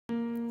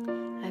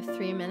have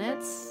 3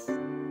 minutes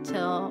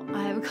till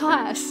I have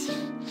class.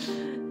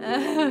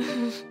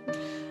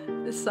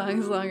 This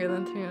song's longer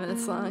than 3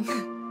 minutes long.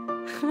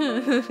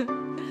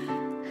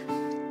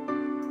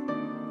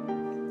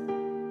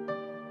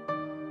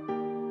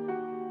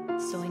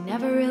 So I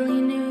never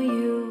really knew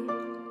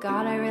you.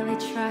 God, I really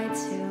tried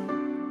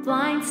to.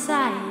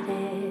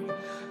 Blindsided,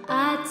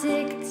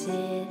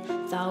 addicted.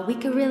 Thought we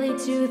could really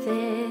do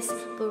this,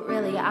 but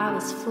really I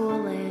was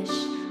foolish.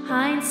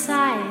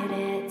 Hindsight,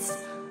 it's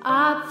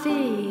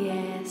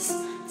obvious.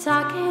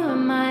 Talking with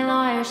my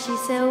lawyer, she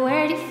said,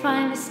 where do you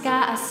find this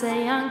guy? I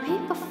say, young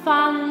people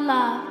fall in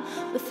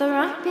love with the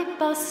wrong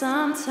people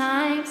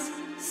sometimes.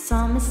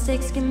 Some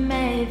mistakes get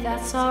made,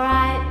 that's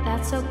alright,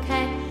 that's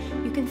okay.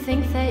 You can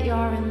think that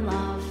you're in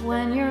love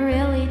when you're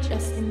really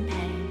just in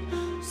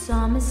pain.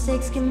 Some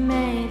mistakes get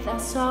made,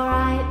 that's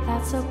alright,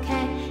 that's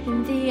okay.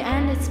 In the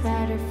end it's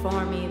better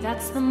for me,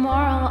 that's the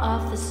moral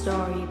of the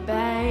story,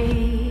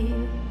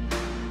 babe.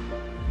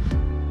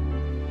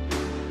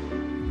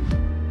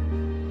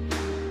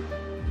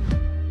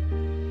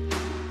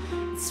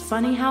 It's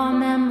funny how a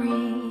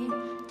memory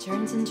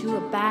turns into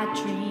a bad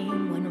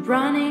dream when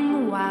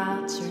running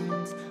wild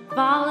turns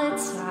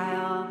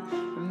volatile.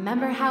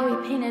 Remember how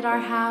we painted our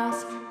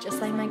house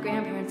just like my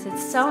grandparents?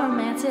 It's so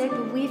romantic,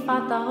 but we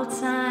fought the whole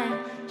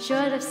time.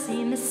 Should have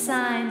seen the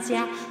signs,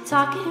 yeah.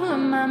 Talking with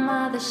my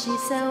mother, she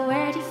said,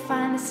 where do you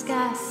find this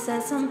guy?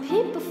 Said some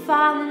people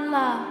fall in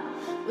love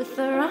with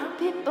the wrong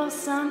people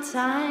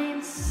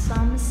sometimes.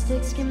 Some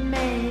mistakes get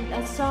made,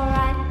 that's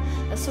alright,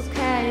 that's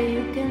okay.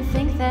 You can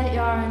think that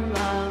you're in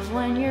love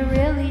when you're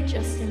really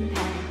just in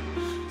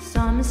pain.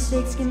 Some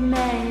mistakes get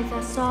made,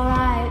 that's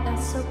alright,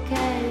 that's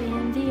okay.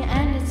 In the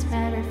end it's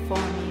better for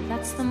me,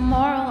 that's the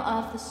moral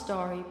of the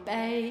story,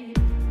 babe.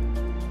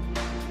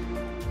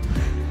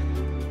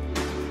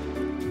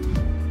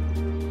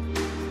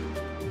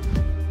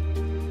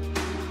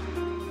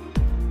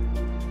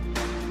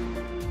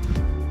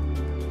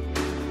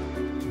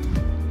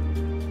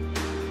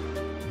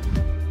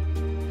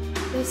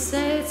 They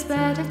say it's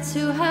better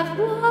to have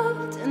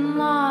loved and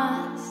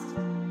lost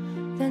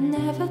than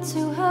never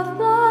to have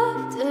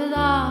loved at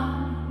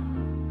all.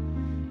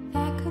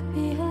 That could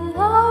be a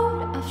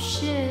load of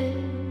shit,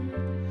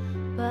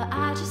 but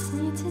I just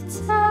need to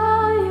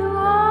tell you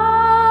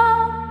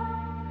all.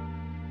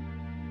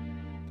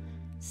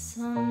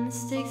 Some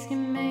mistakes get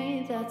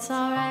made, that's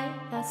alright,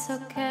 that's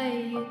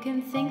okay. You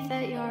can think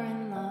that you're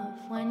in love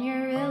when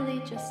you're really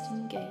just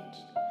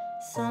engaged.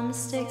 Some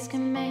mistakes get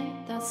made,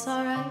 that's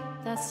alright,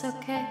 that's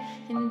okay.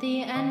 In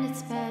the end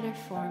it's better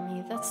for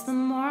me, that's the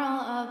moral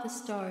of the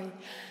story.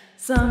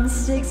 Some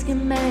mistakes get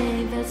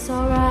made, that's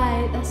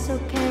alright, that's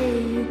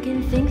okay. You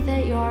can think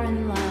that you're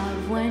in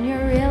love when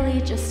you're really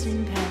just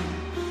in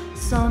pain.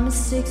 Some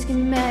mistakes get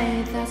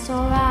made, that's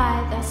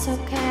alright, that's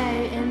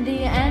okay. In the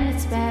end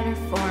it's better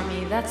for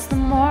me, that's the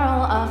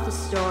moral of the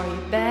story,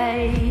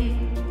 babe.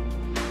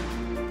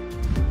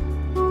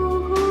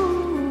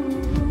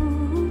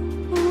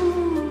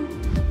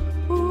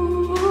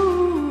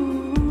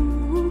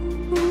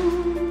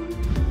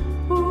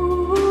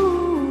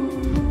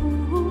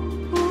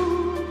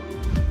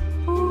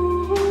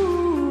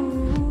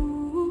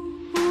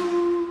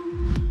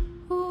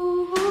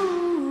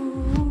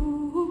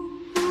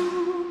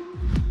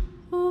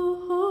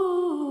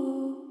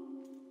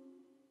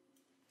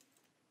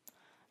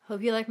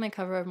 Hope you like my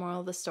cover of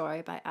Moral of the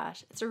Story by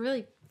Ashe. It's a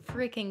really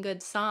freaking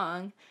good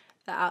song.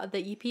 The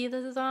EP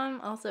this is on,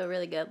 also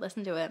really good.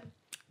 Listen to it.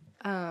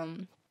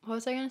 What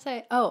was I going to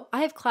say? Oh,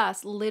 I have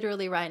class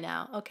literally right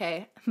now.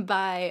 Okay,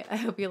 bye. I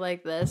hope you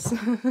like this.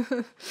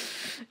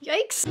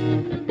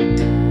 Yikes.